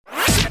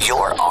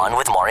You're on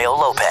with Mario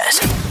Lopez.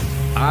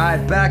 All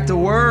right, back to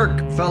work.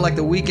 Felt like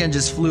the weekend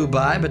just flew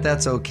by, but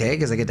that's okay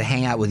because I get to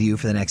hang out with you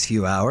for the next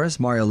few hours.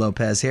 Mario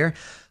Lopez here.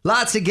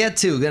 Lots to get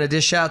to. Going to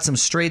dish out some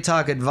straight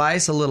talk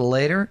advice a little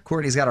later.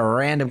 Courtney's got a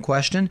random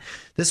question.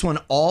 This one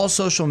all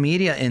social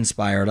media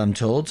inspired, I'm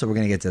told, so we're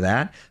going to get to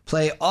that.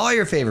 Play all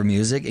your favorite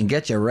music and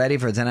get you ready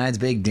for tonight's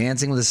big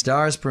Dancing with the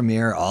Stars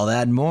premiere. All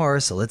that and more,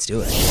 so let's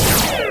do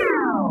it.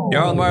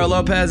 You're on Mario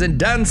Lopez, and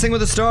Dancing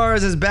with the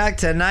Stars is back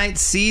tonight,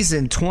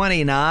 season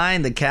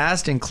 29. The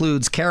cast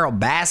includes Carol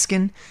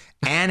Baskin,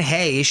 Anne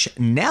Heche,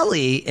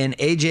 Nelly, and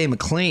AJ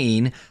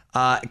McLean.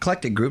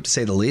 Eclectic group, to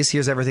say the least.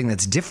 Here's everything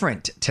that's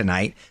different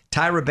tonight.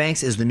 Tyra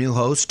Banks is the new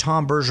host.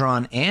 Tom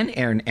Bergeron and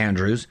Aaron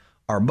Andrews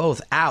are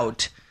both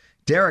out.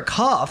 Derek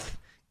Hough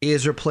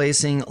is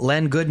replacing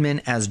Len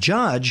Goodman as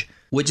judge,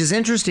 which is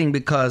interesting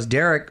because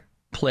Derek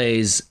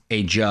plays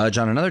a judge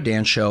on another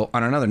dance show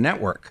on another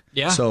network.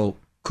 Yeah. So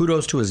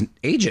kudos to his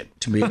agent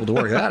to be able to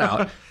work that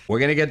out. We're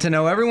going to get to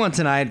know everyone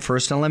tonight.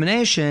 First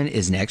elimination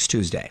is next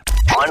Tuesday.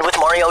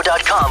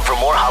 OnWithMario.com for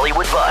more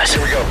Hollywood buzz.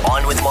 Here we go.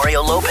 On with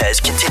Mario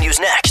Lopez continues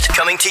next.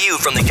 Coming to you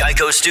from the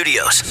Geico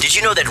Studios. Did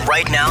you know that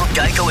right now,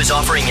 Geico is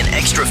offering an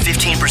extra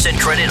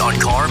 15% credit on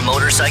car,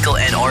 motorcycle,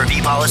 and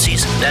RV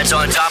policies? That's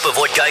on top of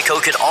what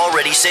Geico could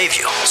already save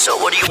you. So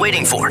what are you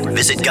waiting for?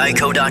 Visit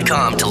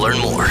Geico.com to learn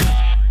more.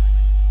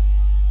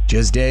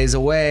 Just days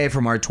away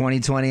from our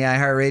 2020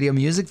 iHeartRadio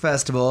Music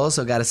Festival,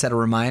 so got to set a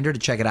reminder to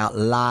check it out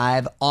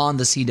live on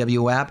the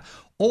CW app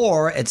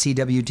or at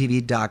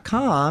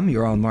CWTV.com.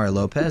 You're on Mario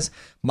Lopez.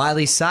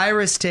 Miley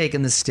Cyrus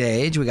taking the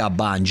stage. We got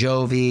Bon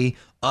Jovi,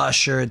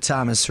 Usher,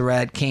 Thomas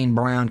Rhett, Kane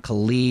Brown,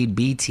 Khalid,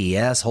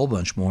 BTS, whole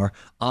bunch more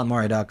on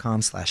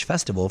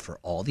Mario.com/festival for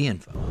all the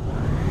info.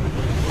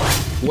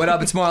 What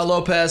up, it's Mario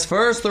Lopez.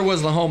 First, there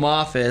was the home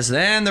office,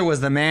 then there was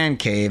the man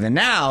cave, and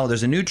now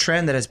there's a new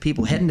trend that has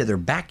people heading to their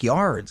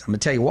backyards. I'm going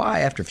to tell you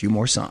why after a few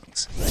more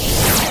songs.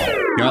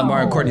 You're on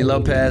Mario Courtney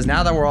Lopez.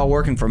 Now that we're all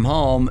working from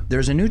home,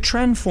 there's a new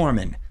trend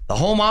forming. The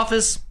home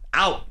office,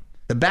 out.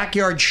 The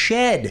backyard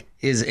shed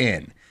is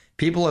in.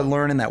 People are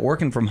learning that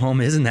working from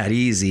home isn't that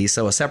easy,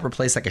 so a separate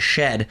place like a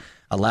shed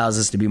allows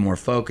us to be more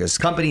focused.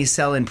 Companies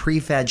selling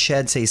prefab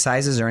sheds say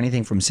sizes are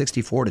anything from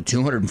 64 to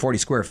 240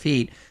 square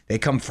feet. They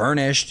come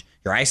furnished.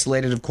 You're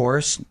isolated, of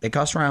course. They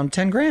cost around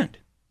 $10,000.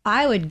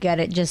 I would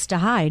get it just to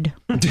hide.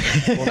 Well,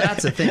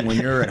 that's the thing. When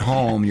you're at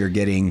home, you're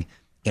getting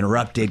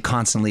interrupted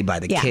constantly by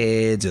the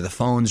kids or the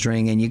phone's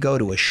ringing. You go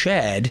to a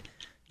shed,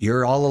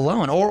 you're all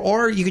alone.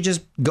 Or you could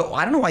just go.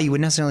 I don't know why you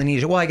would necessarily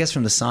need it. Well, I guess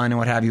from the sun and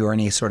what have you, or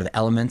any sort of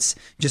elements.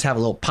 Just have a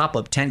little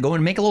pop-up tent. Go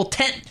and make a little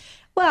tent.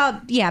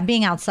 Well, yeah,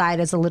 being outside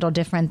is a little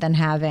different than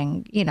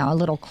having, a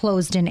little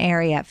closed-in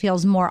area. It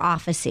feels more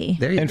office-y.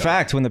 In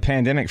fact, when the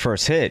pandemic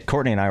first hit,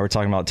 Courtney and I were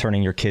talking about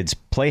turning your kids'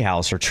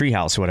 playhouse or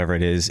treehouse, whatever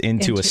it is,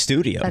 into a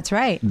studio. That's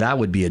right. That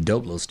would be a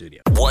dope little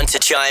studio. Want to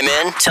chime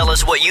in? Tell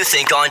us what you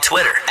think on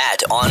Twitter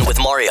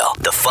 @OnWithMario.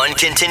 The fun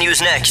continues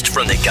next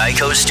from the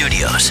Geico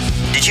Studios.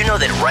 Did you know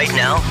that right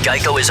now,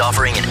 Geico is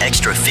offering an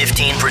extra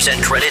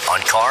 15% credit on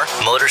car,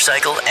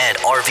 motorcycle, and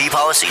RV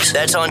policies?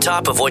 That's on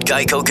top of what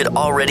Geico could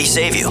already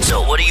save you.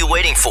 So what are you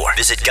waiting for?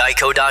 Visit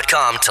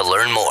Geico.com to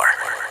learn more.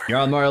 You're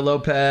on Mario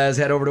Lopez.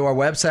 Head over to our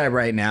website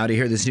right now to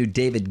hear this new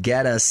David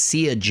Guetta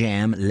Sia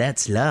jam,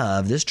 Let's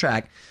Love. This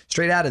track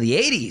straight out of the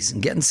 80s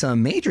and getting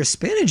some major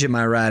spinach in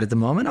my ride at the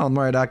moment on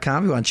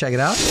Mario.com if you want to check it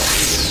out.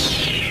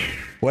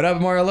 What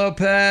up, Mario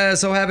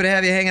Lopez? So happy to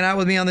have you hanging out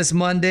with me on this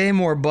Monday.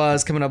 More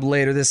buzz coming up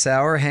later this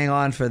hour. Hang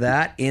on for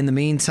that. In the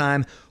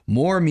meantime,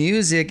 more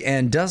music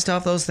and dust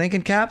off those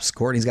thinking caps.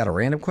 Courtney's got a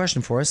random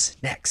question for us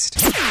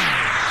next.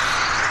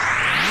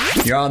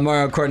 You're on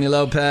Mario Courtney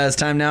Lopez.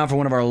 Time now for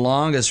one of our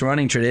longest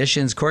running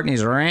traditions.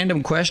 Courtney's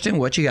random question.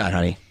 What you got,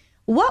 honey?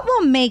 What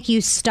will make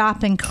you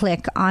stop and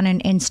click on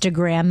an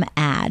Instagram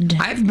ad?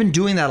 I've been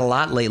doing that a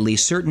lot lately.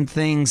 Certain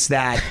things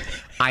that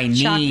I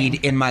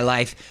need in my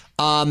life.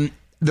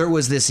 There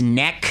was this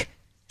neck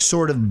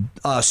sort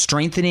of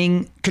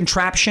strengthening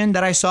contraption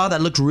that I saw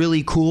that looked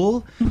really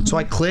cool. Mm-hmm. So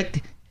I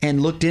clicked and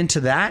looked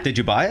into that. Did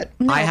you buy it?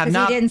 No, I have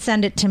not. He didn't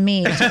send it to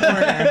me. To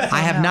order, so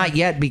I have not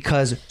yet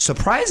because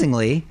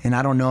surprisingly, and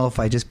I don't know if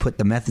I just put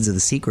the methods of the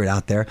secret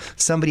out there,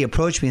 somebody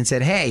approached me and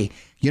said, hey,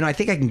 I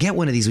think I can get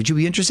one of these. Would you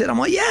be interested? I'm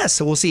like, yes.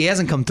 So we'll see. He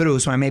hasn't come through,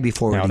 so I may be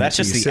forwarding. No, that's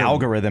just the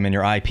algorithm in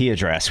your IP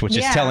address, which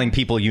is telling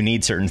people you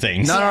need certain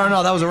things. No.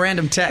 That was a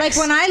random text. Like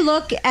when I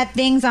look at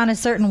things on a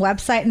certain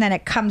website and then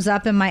it comes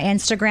up in my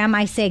Instagram,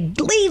 I say,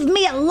 leave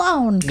me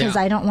alone because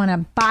I don't want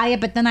to buy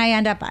it, but then I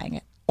end up buying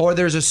it. Or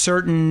there's a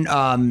certain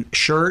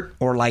shirt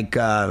or like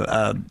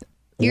your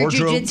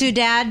wardrobe. Jiu-Jitsu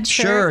dad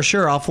shirt?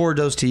 Sure. I'll forward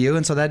those to you.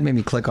 And so that made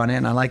me click on it,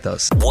 and I like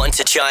those. Want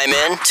to chime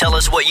in? Tell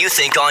us what you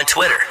think on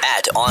Twitter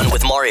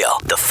 @OnWithMario.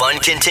 The fun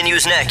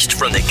continues next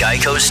from the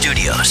Geico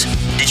Studios.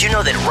 Did you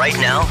know that right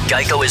now,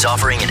 Geico is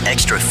offering an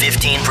extra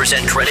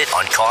 15% credit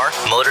on car,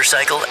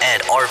 motorcycle,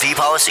 and RV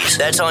policies?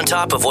 That's on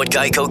top of what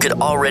Geico could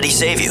already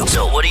save you.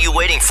 So what are you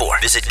waiting for?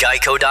 Visit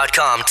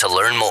Geico.com to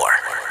learn more.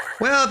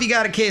 Well, if you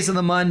got a case of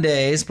the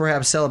Mondays,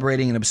 perhaps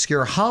celebrating an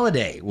obscure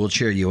holiday will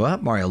cheer you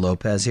up. Mario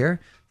Lopez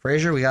here.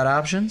 Fraser, we got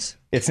options?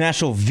 It's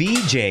National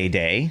VJ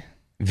Day,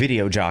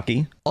 video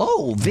jockey.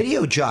 Oh,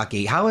 video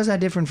jockey. How is that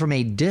different from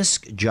a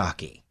disc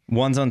jockey?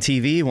 One's on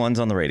TV, one's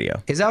on the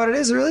radio. Is that what it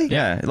is, really?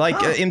 Yeah, like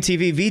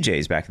MTV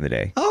VJs back in the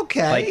day.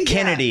 Okay. Like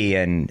Kennedy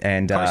and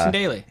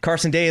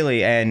Carson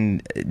Daly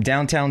and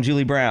Downtown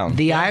Julie Brown.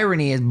 The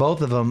irony is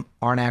both of them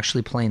aren't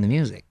actually playing the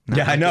music.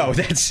 Yeah, I know.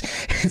 That's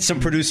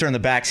some producer in the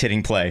back's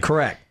hitting play.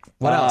 Correct.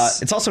 What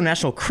else? It's also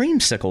National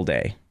Creamsicle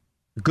Day.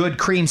 Good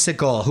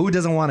creamsicle. Who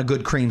doesn't want a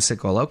good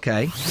creamsicle?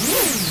 Okay.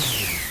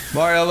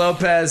 Mario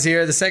Lopez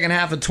here. The second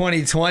half of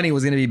 2020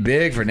 was going to be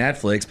big for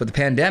Netflix, but the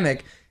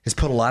pandemic has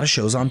put a lot of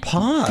shows on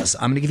pause.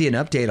 I'm going to give you an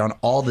update on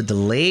all the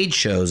delayed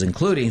shows,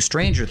 including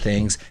Stranger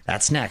Things.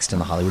 That's next in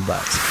the Hollywood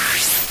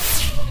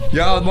Buzz.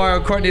 Y'all with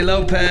Mario Courtney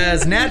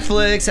Lopez.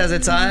 Netflix has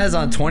its eyes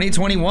on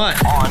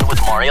 2021. On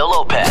with Mario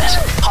Lopez,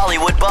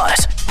 Hollywood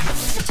Buzz.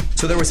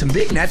 So there were some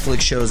big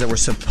Netflix shows that were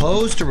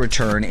supposed to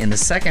return in the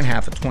second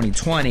half of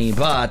 2020,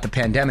 but the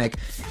pandemic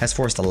has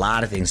forced a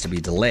lot of things to be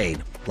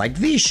delayed, like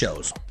these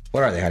shows.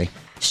 What are they, honey?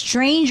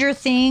 Stranger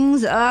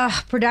Things,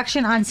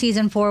 production on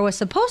season 4 was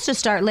supposed to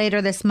start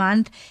later this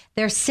month.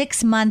 They're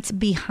 6 months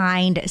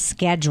behind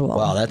schedule.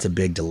 Wow, that's a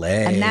big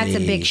delay. And that's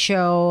a big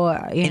show,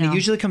 And it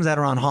usually comes out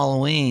around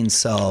Halloween,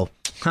 so,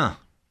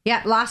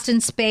 Yeah, Lost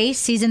in Space,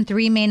 season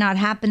 3 may not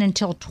happen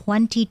until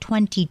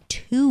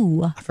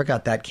 2022. I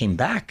forgot that came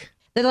back.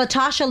 The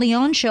Natasha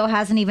Lyonne show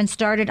hasn't even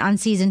started on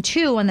season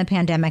 2 when the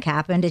pandemic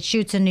happened. It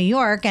shoots in New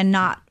York and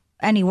not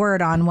any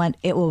word on when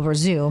it will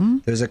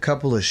resume. There's a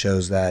couple of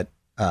shows that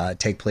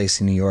take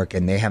place in New York,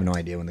 and they have no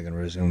idea when they're going to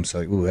resume.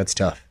 So, that's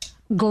tough.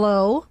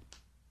 Glow.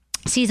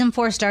 Season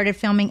 4 started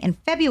filming in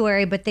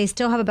February, but they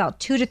still have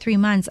about 2 to 3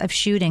 months of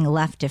shooting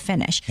left to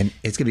finish. And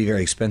it's going to be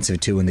very expensive,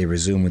 too, when they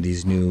resume with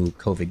these new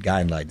COVID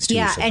guidelines, too.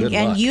 Yeah, so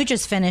and you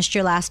just finished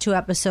your last 2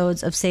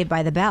 episodes of Saved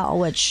by the Bell,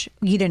 which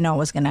you didn't know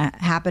was going to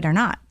happen or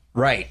not.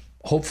 Right.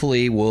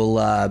 Hopefully,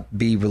 we'll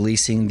be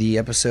releasing the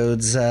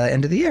episodes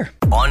end of the year.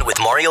 On with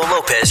Mario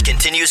Lopez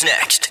continues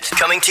next.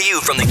 Coming to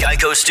you from the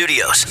Geico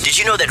Studios. Did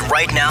you know that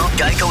right now,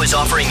 Geico is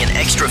offering an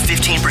extra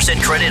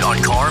 15% credit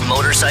on car,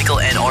 motorcycle,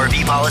 and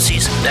RV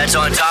policies? That's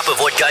on top of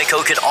what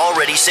Geico could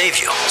already save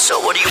you. So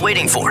what are you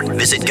waiting for?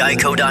 Visit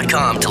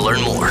geico.com to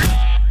learn more.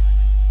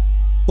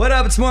 What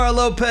up? It's Mario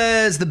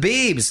Lopez, the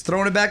Biebs,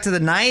 throwing it back to the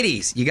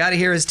 90s. You got to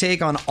hear his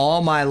take on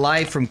All My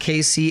Life from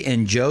Casey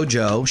and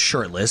JoJo,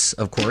 shirtless,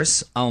 of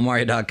course.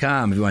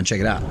 AllMario.com if you want to check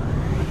it out.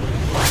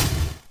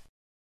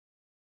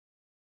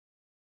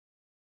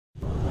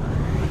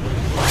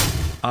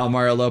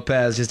 Mario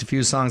Lopez, just a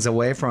few songs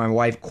away from my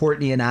wife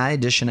Courtney and I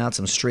dishing out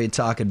some straight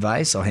talk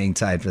advice, so hang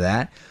tight for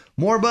that.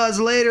 More buzz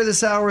later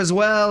this hour as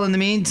well. In the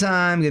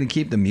meantime, I'm going to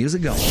keep the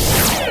music going.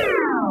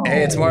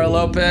 Hey, it's Mario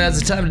Lopez.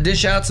 It's time to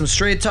dish out some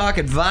straight talk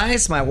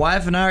advice. My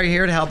wife and I are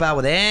here to help out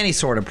with any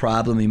sort of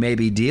problem you may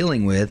be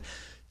dealing with.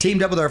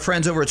 Teamed up with our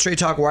friends over at Straight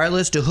Talk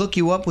Wireless to hook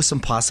you up with some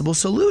possible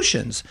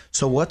solutions.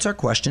 So what's our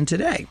question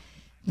today?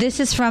 This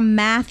is from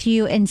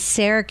Matthew in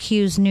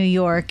Syracuse, New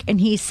York.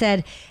 And he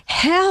said,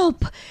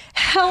 help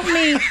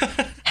me,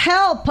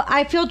 help.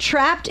 I feel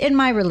trapped in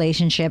my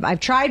relationship.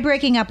 I've tried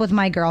breaking up with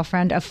my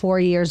girlfriend of 4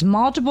 years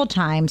multiple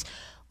times.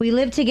 We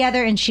live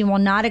together and she will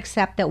not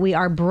accept that we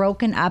are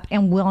broken up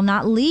and will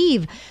not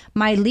leave.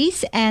 My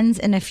lease ends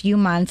in a few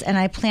months and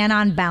I plan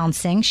on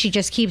bouncing. She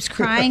just keeps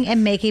crying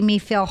and making me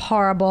feel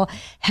horrible.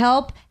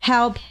 Help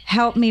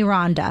me,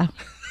 Rhonda.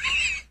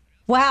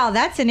 Wow,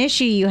 that's an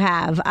issue you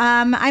have.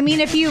 I mean,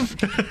 if you've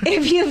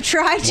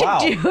tried to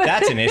do it,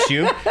 that's an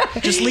issue.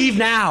 Just leave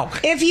now.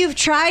 If you've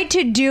tried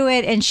to do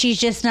it and she's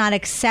just not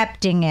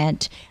accepting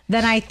it,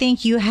 then I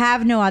think you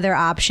have no other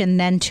option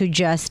than to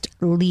just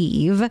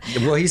leave.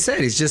 Well, he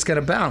said he's just going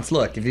to bounce.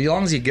 Look, as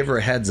long as you give her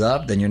a heads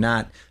up, then you're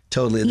not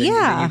totally.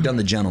 Then you've done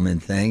the gentleman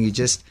thing. You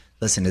just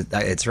listen.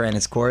 It's ran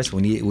its course.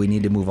 We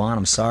need to move on.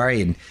 I'm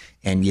sorry,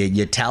 and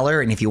you tell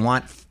her. And if you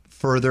want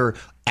further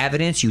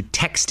evidence, you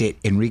text it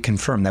and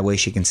reconfirm. That way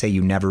she can say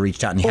you never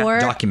reached out, and you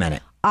have to document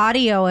it.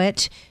 Audio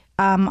it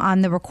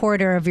on the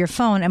recorder of your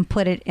phone and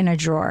put it in a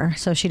drawer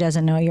so she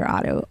doesn't know you're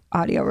audio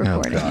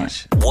recording. Oh,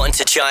 gosh. Want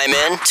to chime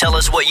in? Tell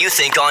us what you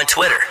think on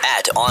Twitter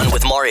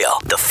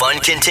 @OnWithMario. The fun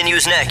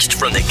continues next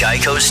from the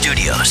Geico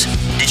Studios.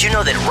 Did you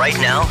know that right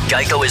now,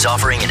 Geico is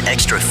offering an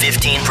extra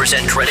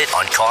 15% credit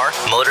on car,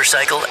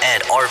 motorcycle,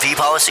 and RV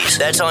policies?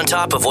 That's on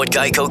top of what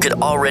Geico could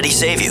already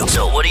save you.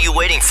 So what are you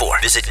waiting for?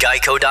 Visit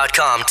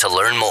geico.com to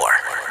learn more.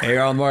 Hey,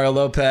 I'm Mario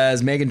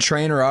Lopez. Meghan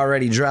Trainor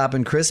already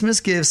dropping Christmas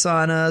gifts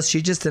on us.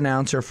 She just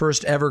announced her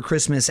first ever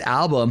Christmas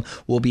album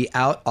will be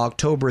out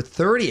October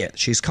 30th.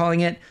 She's calling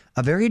it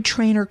A Very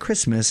Trainor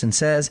Christmas and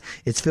says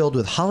it's filled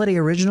with holiday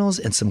originals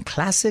and some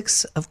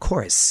classics, of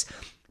course.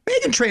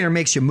 Meghan Trainor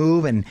makes you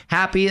move and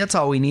happy. That's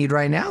all we need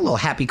right now. A little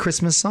happy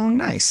Christmas song.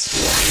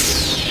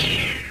 Nice.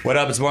 What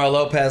up? It's Mario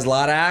Lopez. A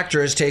lot of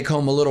actors take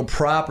home a little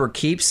prop or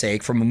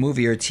keepsake from a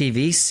movie or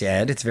TV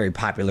set. It's very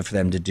popular for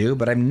them to do,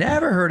 but I've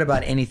never heard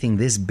about anything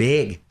this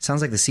big.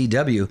 Sounds like the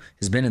CW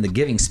has been in the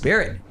giving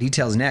spirit.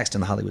 Details next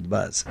in the Hollywood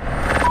Buzz.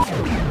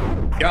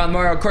 You're on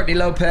Mario Courtney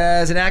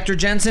Lopez, and actor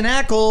Jensen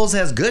Ackles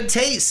has good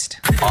taste.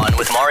 On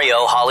with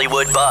Mario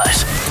Hollywood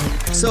Buzz.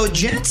 So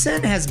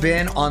Jensen has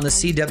been on the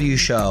CW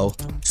show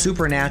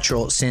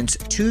Supernatural since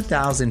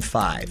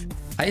 2005.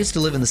 I used to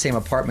live in the same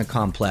apartment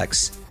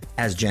complex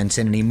as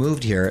Jensen, and he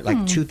moved here at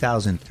like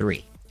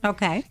 2003.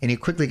 Okay. And he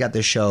quickly got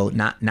this show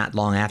not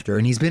long after,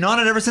 and he's been on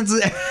it ever since.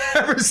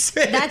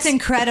 That's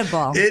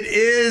incredible. It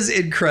is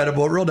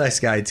incredible. Real nice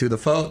guy, too.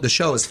 The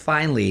show is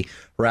finally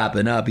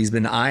wrapping up. He's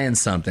been eyeing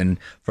something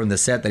from the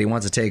set that he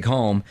wants to take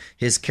home.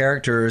 His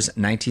character's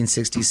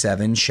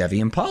 1967 Chevy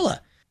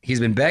Impala. He's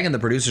been begging the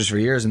producers for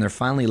years, and they're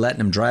finally letting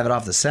him drive it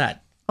off the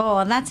set.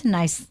 Oh, that's a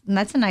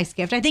nice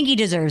gift. I think he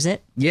deserves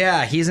it.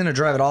 Yeah, he's going to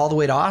drive it all the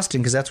way to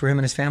Austin because that's where him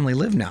and his family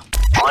live now.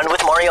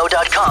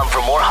 OnWithMario.com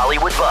for more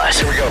Hollywood buzz.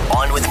 Here we go.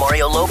 On with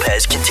Mario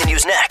Lopez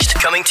continues next.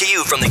 Coming to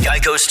you from the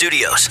Geico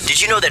Studios.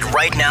 Did you know that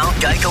right now,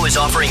 Geico is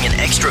offering an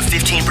extra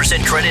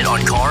 15% credit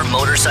on car,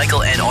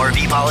 motorcycle, and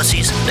RV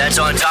policies? That's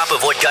on top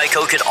of what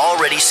Geico could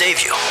already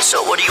save you.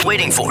 So what are you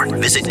waiting for?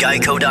 Visit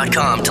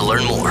Geico.com to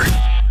learn more.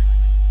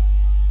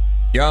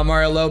 You're on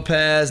Mario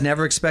Lopez.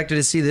 Never expected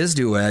to see this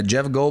duet.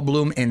 Jeff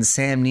Goldblum and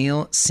Sam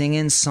Neill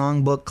singing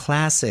songbook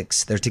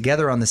classics. They're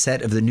together on the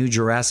set of the new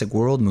Jurassic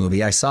World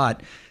movie. I saw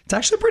it. It's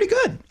actually pretty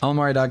good. On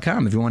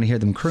Mario.com if you want to hear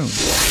them croon.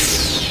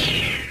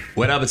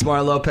 What up? It's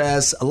Mario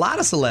Lopez. A lot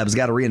of celebs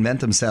got to reinvent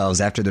themselves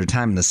after their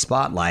time in the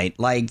spotlight,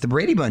 like the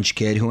Brady Bunch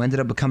kid who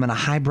ended up becoming a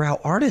highbrow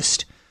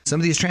artist.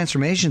 Some of these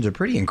transformations are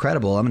pretty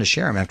incredible. I'm going to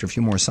share them after a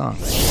few more songs.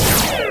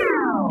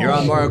 You're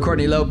on Mario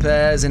Courtney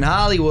Lopez. In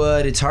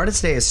Hollywood, it's hard to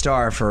stay a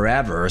star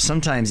forever.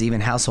 Sometimes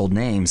even household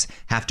names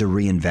have to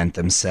reinvent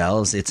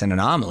themselves. It's an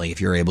anomaly if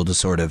you're able to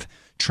sort of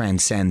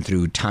transcend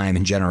through time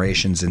and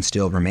generations and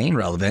still remain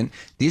relevant.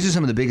 These are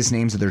some of the biggest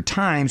names of their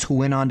times who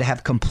went on to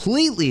have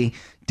completely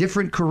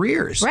different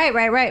careers.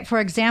 Right. For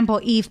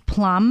example, Eve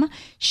Plum.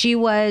 She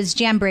was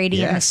Jan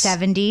Brady in the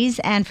 70s,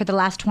 and for the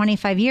last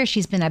 25 years,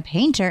 she's been a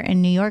painter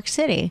in New York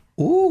City.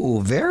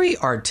 Ooh, very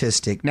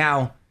artistic.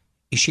 Now,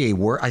 is she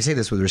I say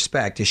this with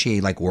respect, is she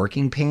a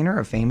working painter,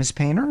 a famous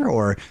painter,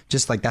 or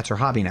just that's her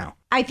hobby now?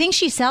 I think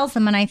she sells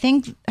them, and I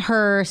think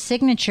her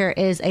signature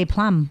is a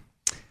plum.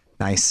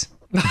 Nice.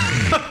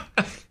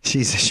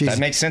 she's that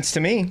makes sense to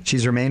me.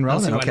 She's remained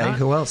relevant. Okay,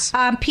 who else?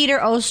 Peter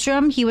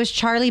Ostrom. He was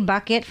Charlie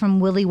Bucket from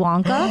Willy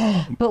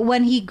Wonka, but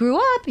when he grew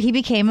up, he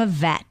became a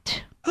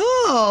vet.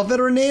 Oh,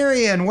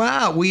 veterinarian.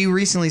 Wow. We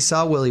recently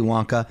saw Willy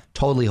Wonka.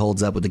 Totally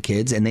holds up with the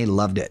kids, and they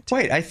loved it.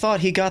 Wait, I thought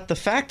he got the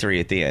factory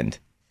at the end.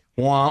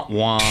 Wah,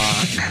 wah.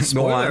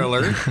 Spoiler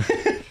alert.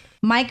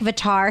 Mike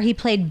Vitar, he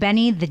played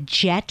Benny the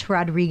Jet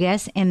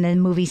Rodriguez in the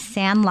movie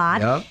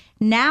Sandlot. Yep.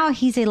 Now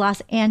he's a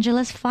Los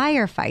Angeles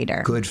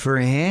firefighter. Good for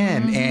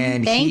him. Mm-hmm.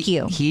 And Thank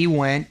you. He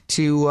went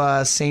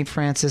to St.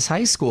 Francis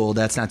High School.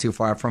 That's not too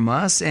far from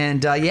us.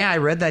 And I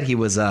read that he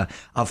was a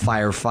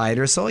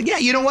firefighter. So yeah,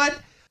 you know what?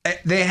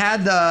 They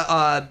had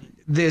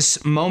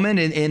this moment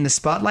in the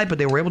spotlight, but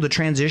they were able to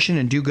transition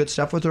and do good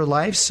stuff with their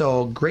life.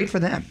 So great for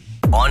them.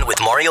 On with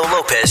Mario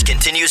Lopez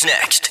continues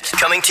next.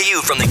 Coming to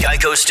you from the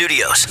Geico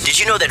Studios. Did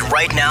you know that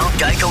right now,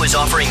 Geico is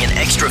offering an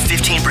extra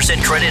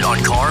 15% credit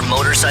on car,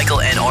 motorcycle,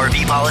 and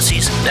RV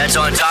policies? That's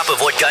on top of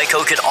what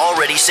Geico could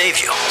already save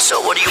you. So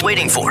what are you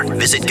waiting for?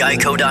 Visit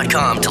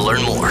Geico.com to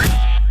learn more.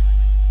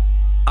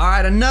 All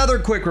right, another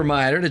quick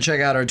reminder to check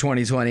out our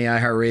 2020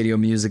 iHeartRadio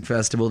Music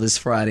Festival this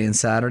Friday and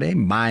Saturday.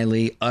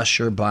 Miley,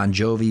 Usher, Bon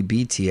Jovi,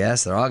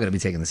 BTS, they're all going to be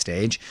taking the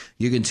stage.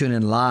 You can tune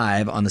in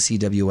live on the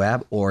CW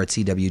app or at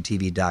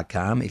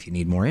CWTV.com. If you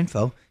need more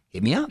info,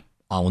 hit me up,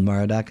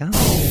 onwithmario.com.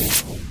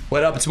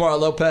 What up, it's Mario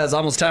Lopez.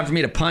 Almost time for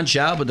me to punch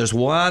out, but there's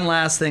one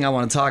last thing I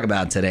want to talk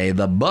about today.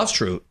 The bus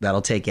route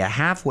that'll take you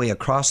halfway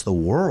across the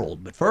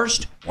world. But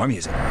first, more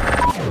music.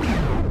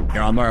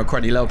 You're on Mario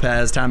Courtney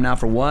Lopez. Time now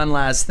for one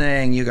last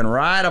thing. You can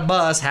ride a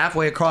bus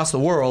halfway across the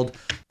world.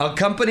 A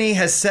company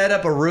has set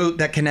up a route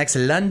that connects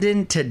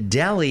London to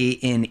Delhi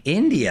in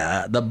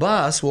India. The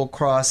bus will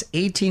cross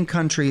 18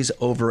 countries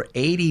over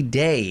 80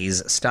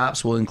 days.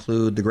 Stops will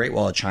include the Great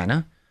Wall of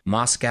China,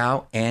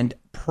 Moscow, and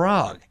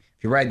Prague.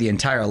 If you ride the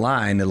entire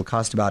line, it'll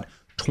cost about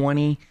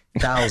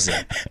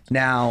 $20,000.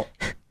 Now,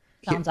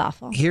 Sounds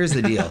awful. Here's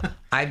the deal.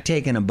 I've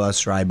taken a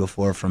bus ride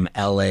before from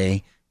LA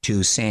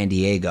to San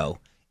Diego.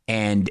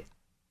 And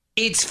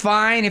it's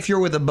fine if you're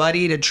with a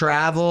buddy to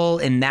travel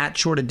in that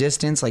short a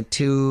distance, like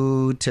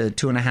 2 to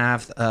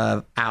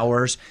 2.5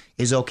 hours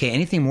is okay.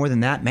 Anything more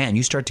than that, man,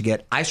 I started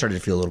to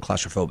feel a little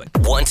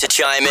claustrophobic. Want to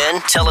chime in?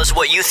 Tell us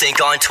what you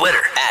think on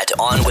Twitter at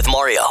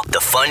OnWithMario.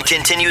 The fun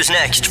continues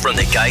next from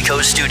the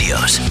Geico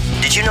Studios.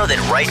 Did you know that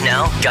right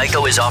now,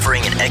 Geico is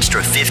offering an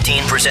extra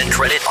 15%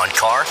 credit on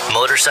car,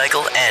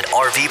 motorcycle, and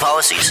RV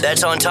policies?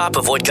 That's on top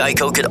of what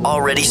Geico could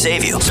already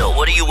save you. So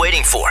what are you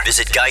waiting for?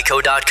 Visit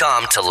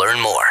Geico.com to learn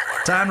more.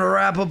 Time to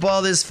wrap up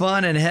all this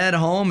fun and head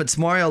home. It's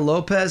Mario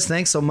Lopez.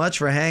 Thanks so much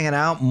for hanging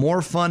out.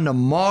 More fun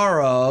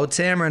tomorrow.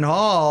 Tamron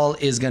Hall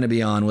is going to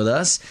be on with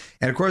us.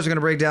 And of course, we're going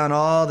to break down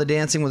all the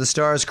Dancing with the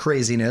Stars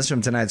craziness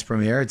from tonight's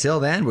premiere. Till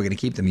then, we're going to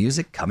keep the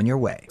music coming your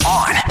way.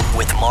 On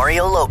with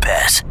Mario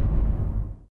Lopez.